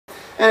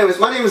Anyways,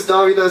 my name is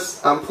Dovydas.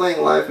 I'm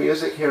playing live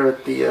music here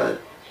at the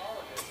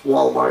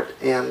Walmart,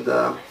 and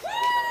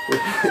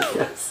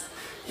yes.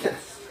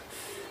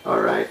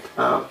 Alright,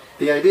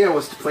 the idea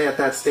was to play at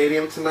that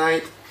stadium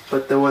tonight,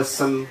 but there was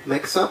some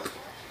mix-up.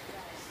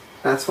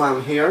 That's why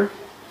I'm here.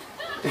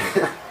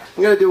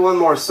 I'm gonna do one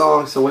more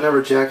song, so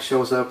whenever Jack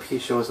shows up, he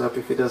shows up.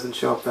 If he doesn't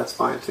show up, that's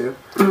fine too.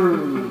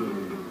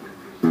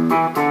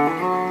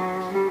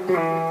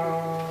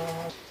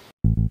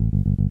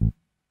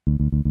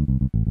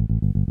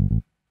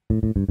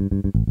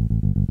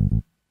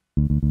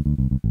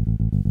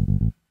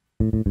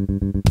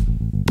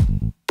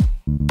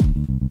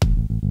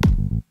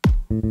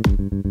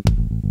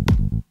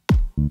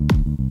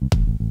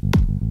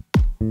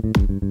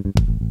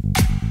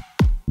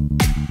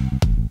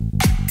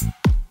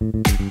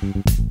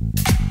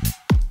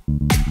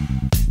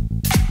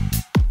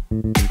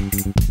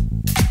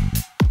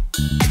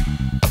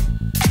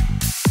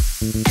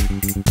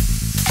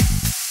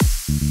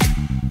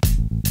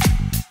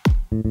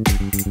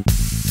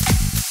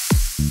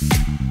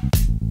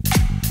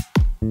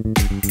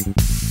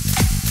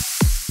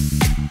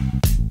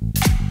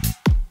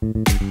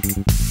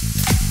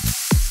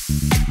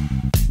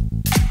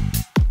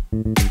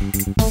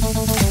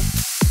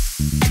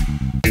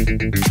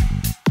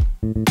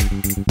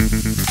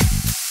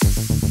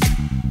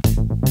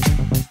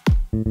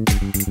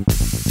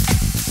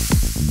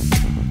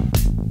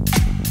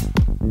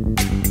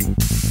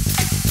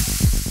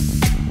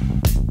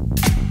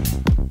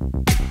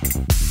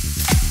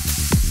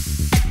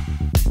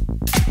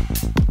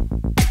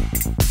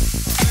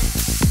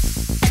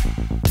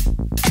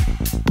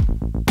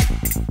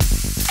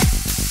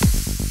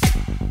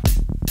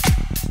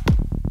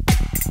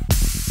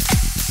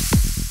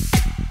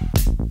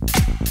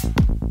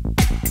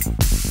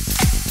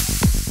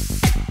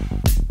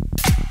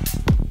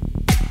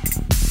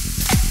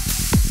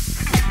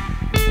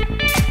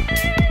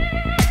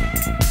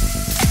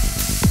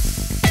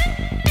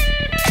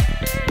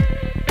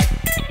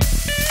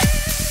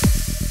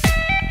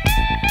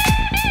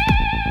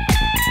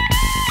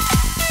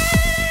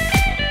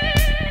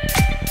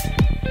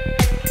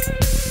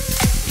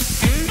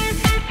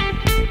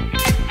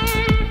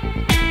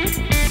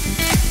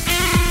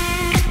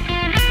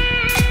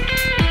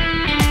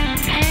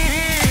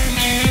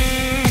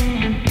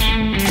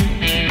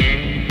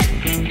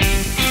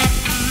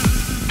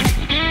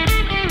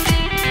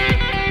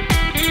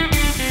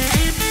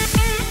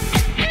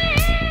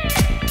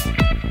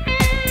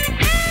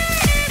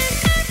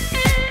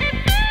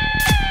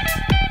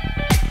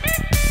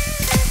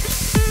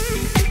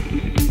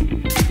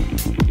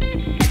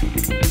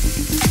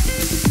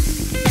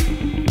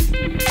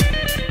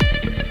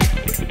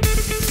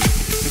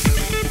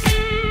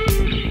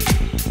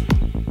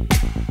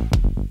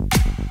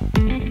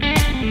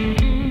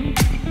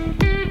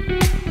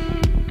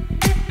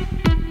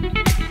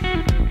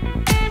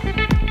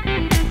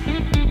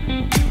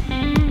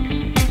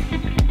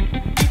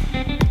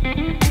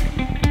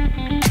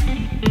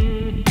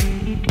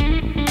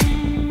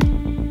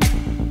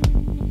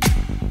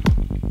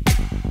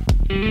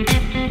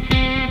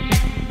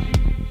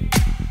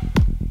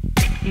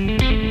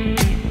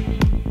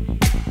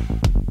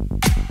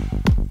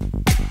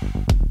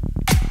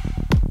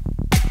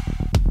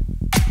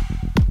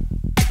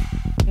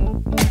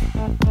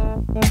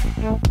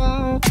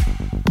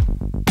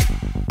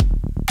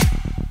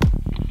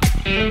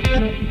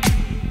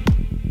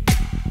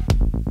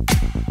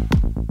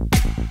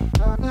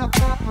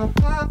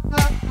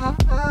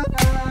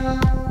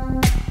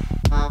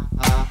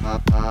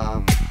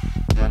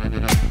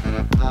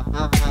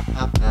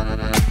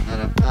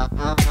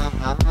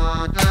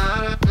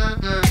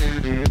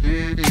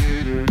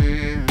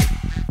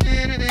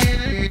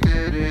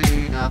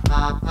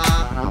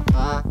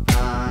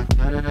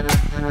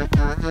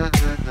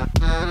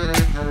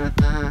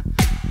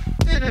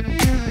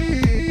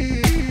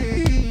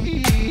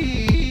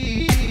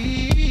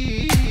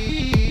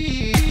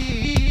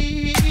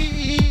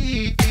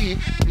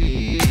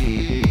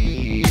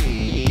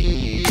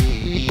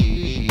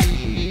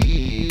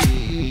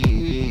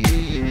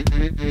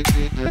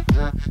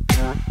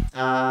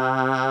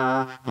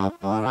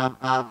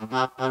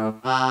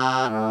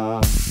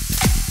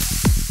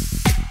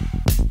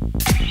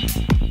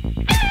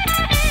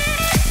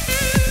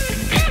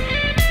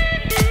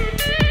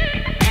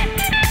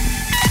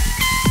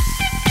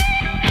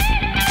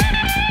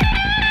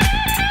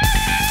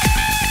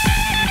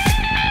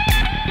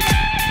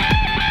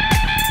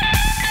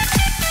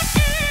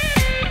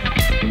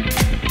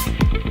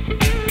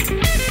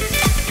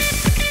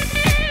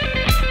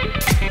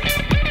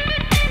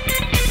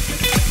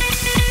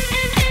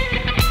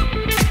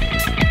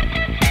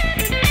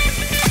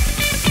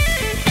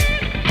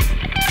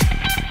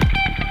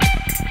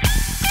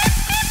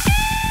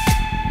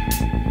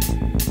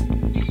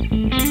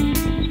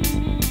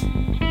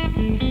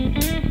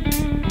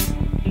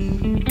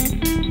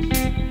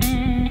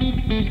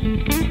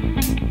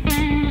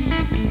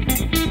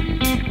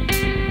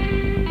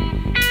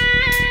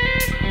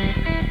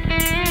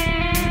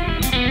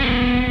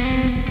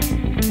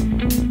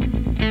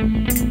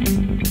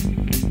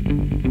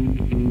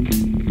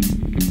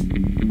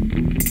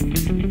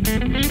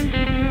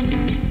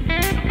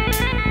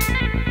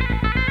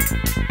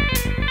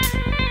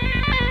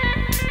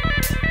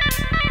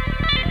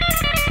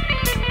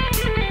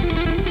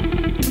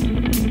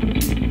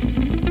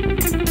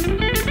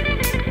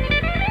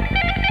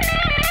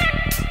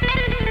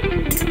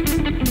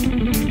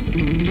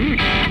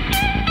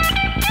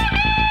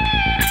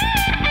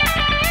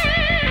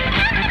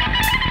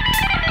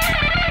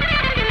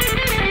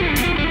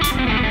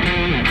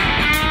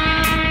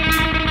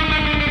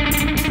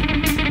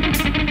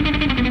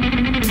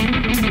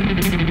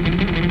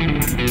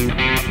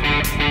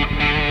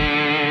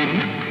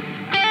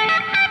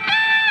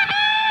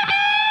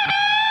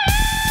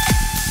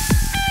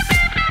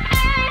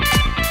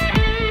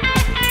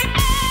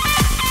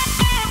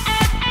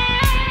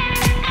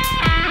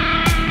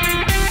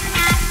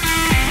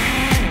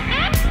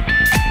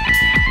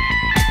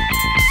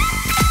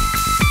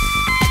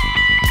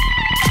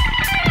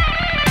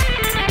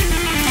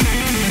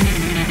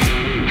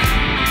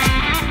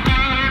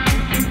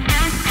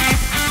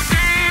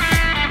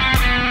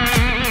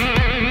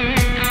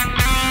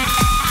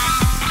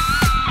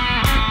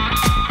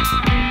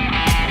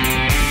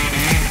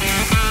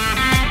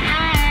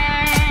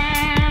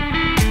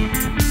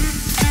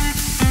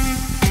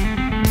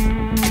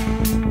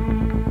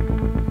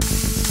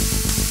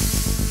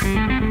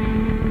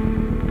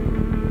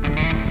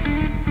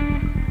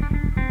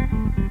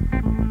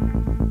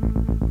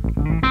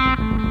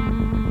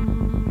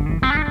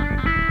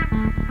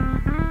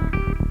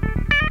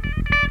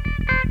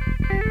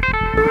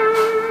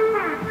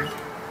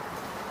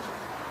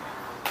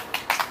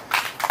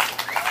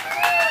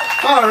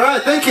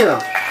 thank you.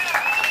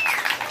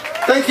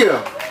 Thank you.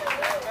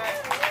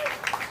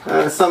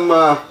 Some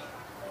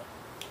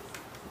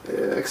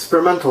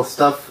experimental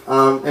stuff.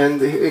 And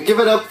give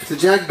it up to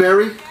Jack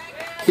Berry.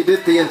 He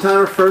did the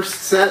entire first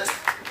set. I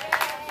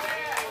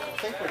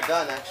think we're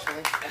done,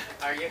 actually.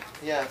 Are you?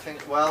 Yeah, I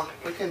think, well,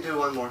 we can do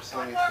one more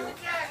song if you want.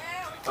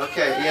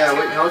 Okay, yeah,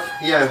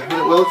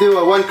 we'll do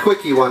a one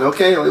quickie one,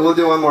 okay? We'll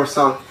do one more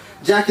song.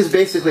 Jack is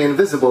basically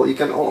invisible. You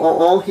can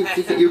all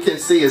you can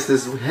see is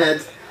his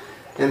head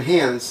and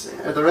hands.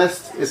 The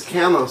rest is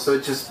camo, so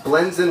it just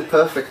blends in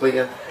perfectly.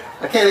 And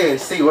I can't even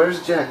see.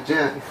 Where's Jack?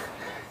 Jack.